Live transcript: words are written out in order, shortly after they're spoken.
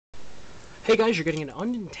Hey guys, you're getting an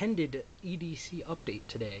unintended EDC update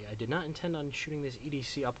today. I did not intend on shooting this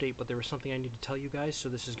EDC update, but there was something I need to tell you guys, so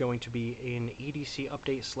this is going to be an EDC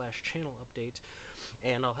update slash channel update,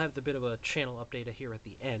 and I'll have the bit of a channel update here at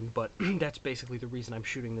the end, but that's basically the reason I'm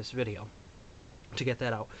shooting this video, to get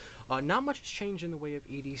that out. Not much has changed in the way of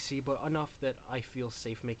EDC, but enough that I feel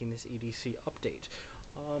safe making this EDC update.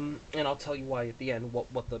 And I'll tell you why at the end,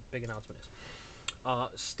 what the big announcement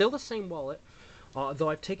is. Still the same wallet. Though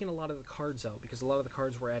I've taken a lot of the cards out, because a lot of the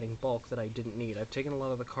cards were adding bulk that I didn't need. I've taken a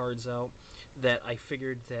lot of the cards out that I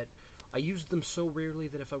figured that I used them so rarely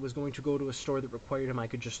that if I was going to go to a store that required them, I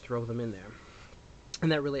could just throw them in there.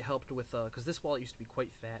 And that really helped with, because this wallet used to be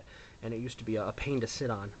quite fat, and it used to be a pain to sit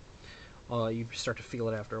on. You start to feel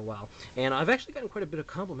it after a while. And I've actually gotten quite a bit of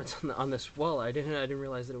compliments on this wallet. I didn't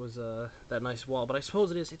realize that it was that nice wallet, but I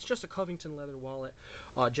suppose it is. It's just a Covington leather wallet,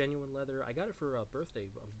 genuine leather. I got it for a birthday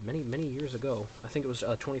many years ago. I think it was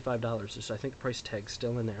 $25. I think the price tag's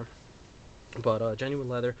still in there. But genuine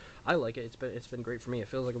leather, I like it. It's been great for me. It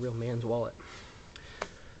feels like a real man's wallet.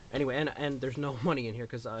 Anyway, and there's no money in here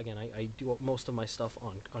because again, I do most of my stuff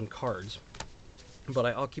on cards, but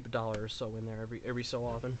I'll keep $1 or so in there every so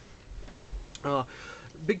often.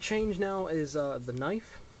 Big change now is the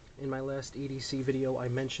knife. In my last EDC video, I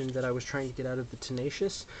mentioned that I was trying to get out of the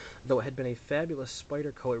Tenacious. Though it had been a fabulous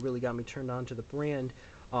Spyderco, it really got me turned on to the brand.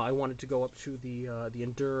 I wanted to go up to the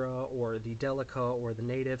Endura or the Delica or the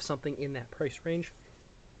Native, something in that price range.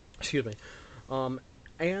 Excuse me.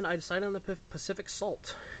 And I decided on the Pacific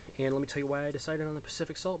Salt. And let me tell you why I decided on the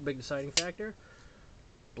Pacific Salt. Big deciding factor.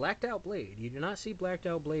 Blacked out blade. You do not see blacked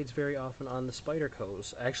out blades very often on the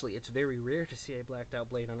Spydercos. Actually, it's very rare to see a blacked out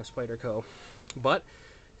blade on a Spyderco. But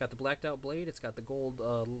got the blacked out blade. It's got the gold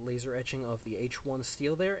laser etching of the H1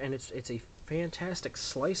 steel there, and it's a fantastic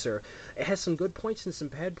slicer. It has some good points and some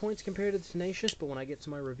bad points compared to the Tenacious, but when I get to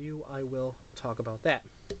my review, I will talk about that.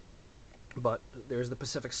 But there's the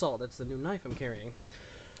Pacific Salt. That's the new knife I'm carrying.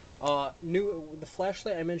 The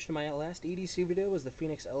flashlight I mentioned in my last EDC video was the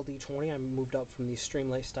Phoenix LD20. I moved up from the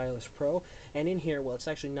Streamlight Stylus Pro, and in here, well, it's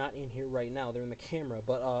actually not in here right now, they're in the camera,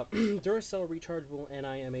 but Duracell rechargeable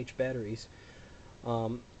NIMH batteries.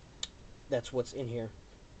 That's what's in here.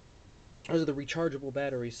 Those are the rechargeable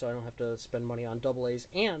batteries, so I don't have to spend money on AA's,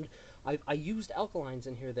 and I used alkalines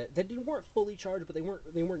in here that weren't fully charged, but they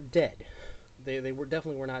weren't dead. They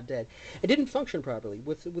definitely were not dead. It didn't function properly.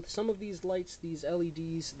 With some of these lights, these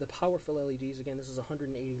LEDs, the powerful LEDs, again, this is a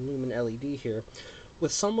 180 lumen LED here.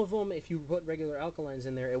 With some of them, if you put regular alkalines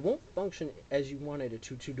in there, it won't function as you wanted it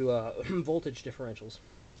to do voltage differentials.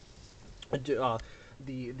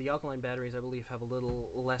 The alkaline batteries, I believe, have a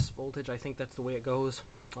little less voltage. I think that's the way it goes.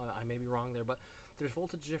 I may be wrong there, but there's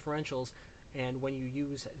voltage differentials, and when you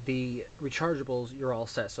use the rechargeables, you're all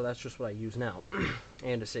set. So that's just what I use now,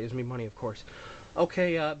 and it saves me money, of course.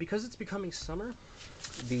 Okay, because it's becoming summer,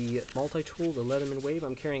 the multi-tool, the Leatherman Wave,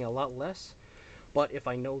 I'm carrying a lot less, but if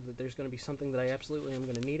I know that there's going to be something that I absolutely am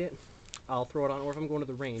going to need it, I'll throw it on, or if I'm going to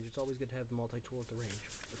the range, it's always good to have the multi-tool at the range,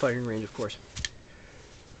 the firing range, of course.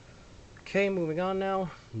 Okay, moving on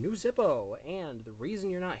now, new Zippo, and the reason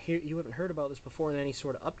you haven't heard about this before in any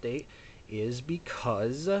sort of update is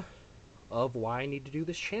because of why I need to do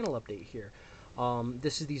this channel update here.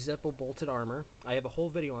 This is the Zippo bolted armor. I have a whole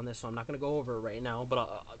video on this, so I'm not going to go over it right now,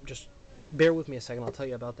 but just bear with me a second. I'll tell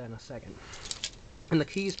you about that in a second. And the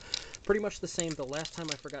keys, pretty much the same. The last time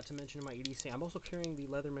I forgot to mention in my EDC, I'm also carrying the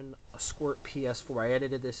Leatherman Squirt PS4. I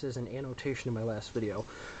edited this as an annotation in my last video.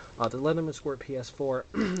 The Leatherman Squirt PS4,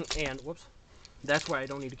 and whoops, that's why I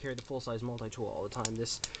don't need to carry the full-size multi-tool all the time.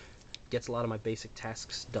 This gets a lot of my basic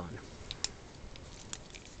tasks done.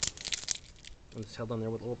 And it's held on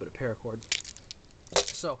there with a little bit of paracord.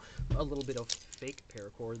 So, a little bit of fake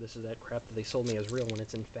paracord. This is that crap that they sold me as real when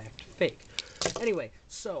it's in fact fake. Anyway,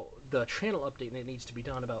 so the channel update that needs to be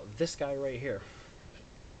done about this guy right here.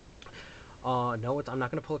 No, I'm not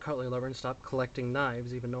going to pull a cutlery lever and stop collecting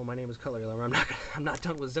knives, even though my name is Cutlery Lever. I'm not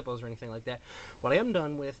done with Zippos or anything like that. What I am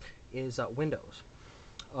done with is windows.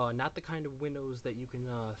 Not the kind of windows that you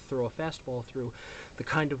can throw a fastball through, the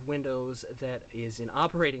kind of windows that is an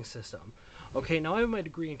operating system. Okay, now I have my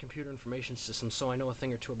degree in computer information systems, so I know a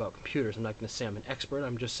thing or two about computers. I'm not going to say I'm an expert,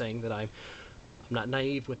 I'm just saying that I'm not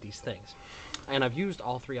naive with these things. And I've used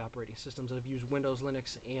all three operating systems. I've used Windows,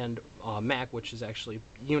 Linux, and Mac, which is actually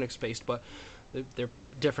Unix-based, but they're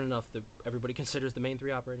different enough that everybody considers the main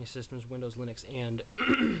three operating systems Windows, Linux, and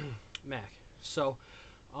Mac. So,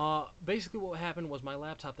 basically what happened was my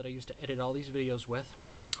laptop that I used to edit all these videos with,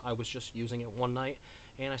 I was just using it one night,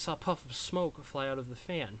 and I saw a puff of smoke fly out of the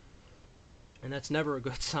fan. And that's never a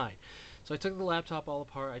good sign. So I took the laptop all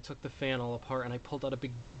apart, I took the fan all apart, and I pulled out a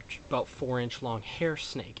big, about 4-inch long hair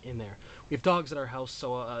snake in there. We have dogs at our house,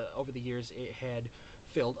 so over the years it had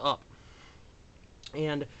filled up.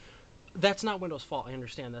 And that's not Windows' fault. I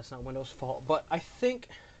understand that's not Windows' fault, but I think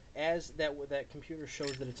as that computer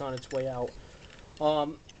shows that it's on its way out,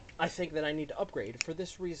 I think that I need to upgrade for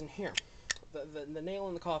this reason here. The nail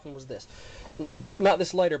in the coffin was this. Not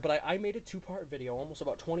this lighter, but I made a 2-part video, almost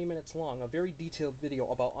about 20 minutes long, a very detailed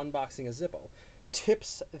video about unboxing a Zippo.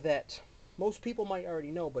 Tips that most people might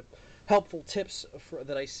already know, but helpful tips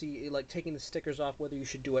that I see, like taking the stickers off, whether you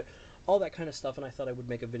should do it, all that kind of stuff, and I thought I would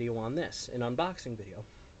make a video on this, an unboxing video.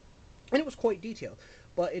 And it was quite detailed,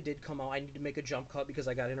 but it did come out. I need to make a jump cut because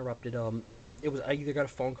I got interrupted. I either got a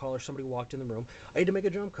phone call or somebody walked in the room. I had to make a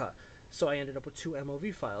jump cut, so I ended up with 2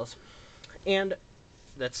 MOV files. And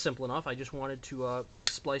that's simple enough. I just wanted to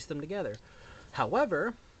splice them together.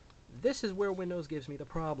 However, this is where Windows gives me the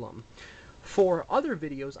problem. For other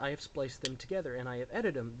videos, I have spliced them together and I have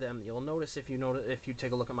edited them. You'll notice if you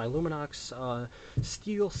take a look at my Luminox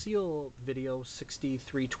Steel Seal video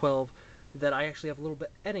 6312 that I actually have a little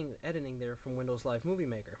bit editing there from Windows Live Movie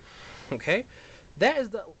Maker. Okay? That is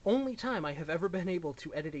the only time I have ever been able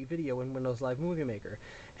to edit a video in Windows Live Movie Maker.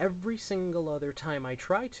 Every single other time I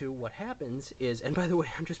try to, what happens is, and by the way,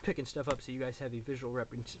 I'm just picking stuff up so you guys have a visual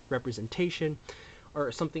representation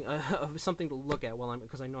or something something to look at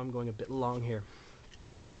because I know I'm going a bit long here.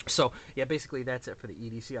 So yeah, basically that's it for the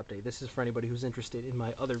EDC update. This is for anybody who's interested in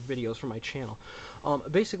my other videos from my channel.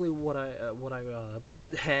 Basically, what I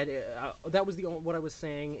had that was what I was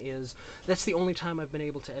saying is that's the only time I've been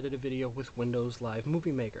able to edit a video with Windows Live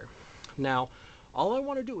Movie Maker. Now, all I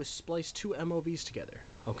want to do is splice 2 MOVs together,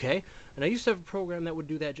 okay? And I used to have a program that would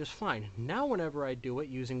do that just fine. Now whenever I do it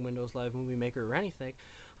using Windows Live Movie Maker or anything,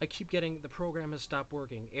 I keep getting the program has stopped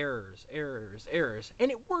working, errors, errors, errors,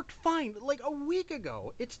 and it worked fine like a week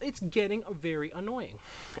ago. It's getting very annoying.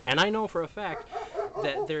 And I know for a fact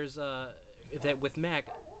that there's that with Mac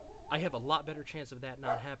I have a lot better chance of that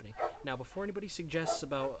not happening. Now, before anybody suggests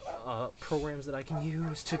about programs that I can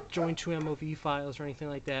use to join 2 MOV files or anything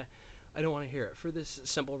like that, I don't want to hear it for this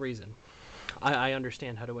simple reason. I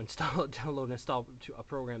understand how to download and install a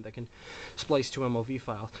program that can splice 2 MOV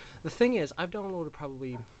files. The thing is, I've downloaded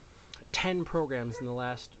probably 10 programs in the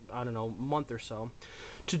last, I don't know, month or so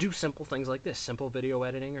to do simple things like this, simple video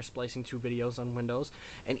editing or splicing 2 videos on Windows,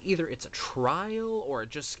 and either it's a trial or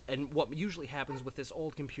and what usually happens with this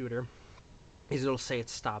old computer is it'll say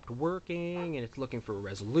it's stopped working and it's looking for a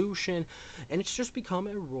resolution, and it's just become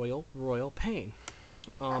a royal pain.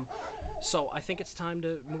 So I think it's time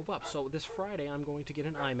to move up. So this Friday I'm going to get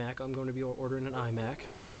an iMac. I'm going to be ordering an iMac.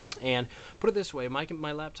 And put it this way,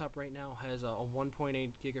 my laptop right now has a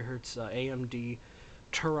 1.8 gigahertz AMD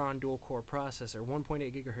Turon dual-core processor.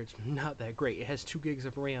 1.8 gigahertz, not that great. It has 2 gigs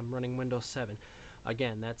of RAM running Windows 7.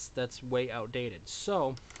 Again, that's way outdated.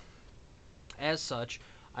 So, as such,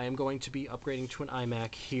 I am going to be upgrading to an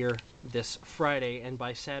iMac here this Friday, and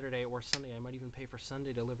by Saturday or Sunday, I might even pay for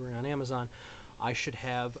Sunday delivery on Amazon, I should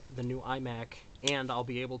have the new iMac, and I'll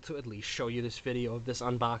be able to at least show you this video of this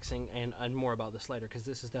unboxing and more about this lighter, because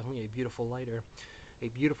this is definitely a beautiful lighter, a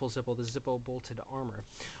beautiful Zippo, the Zippo bolted armor.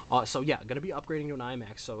 So yeah, going to be upgrading to an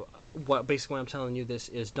iMac. So basically what I'm telling you this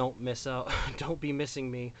is don't miss out, don't be missing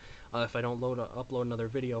me if I don't upload another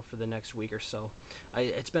video for the next week or so.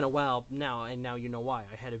 It's been a while now, and now you know why.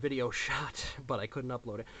 I had a video shot, but I couldn't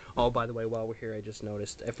upload it. Oh, by the way, while we're here, I just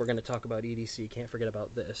noticed, if we're going to talk about EDC, can't forget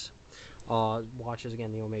about this. Watches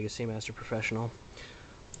again the Omega Seamaster Professional.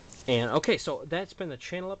 And okay, so that's been the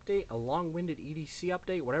channel update, a long-winded EDC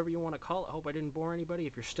update, whatever you want to call it. I hope I didn't bore anybody.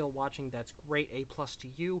 If you're still watching, that's great. A+ to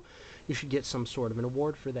you. You should get some sort of an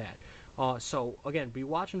award for that. So again, be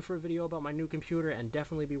watching for a video about my new computer, and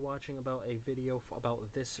definitely be watching about a video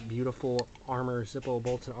about this beautiful armor, Zippo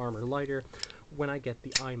Bolton armor lighter, when I get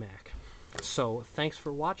the iMac. So thanks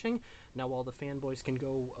for watching. Now all the fanboys can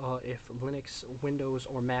go if Linux, Windows,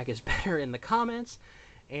 or Mac is better in the comments,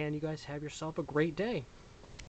 and you guys have yourself a great day.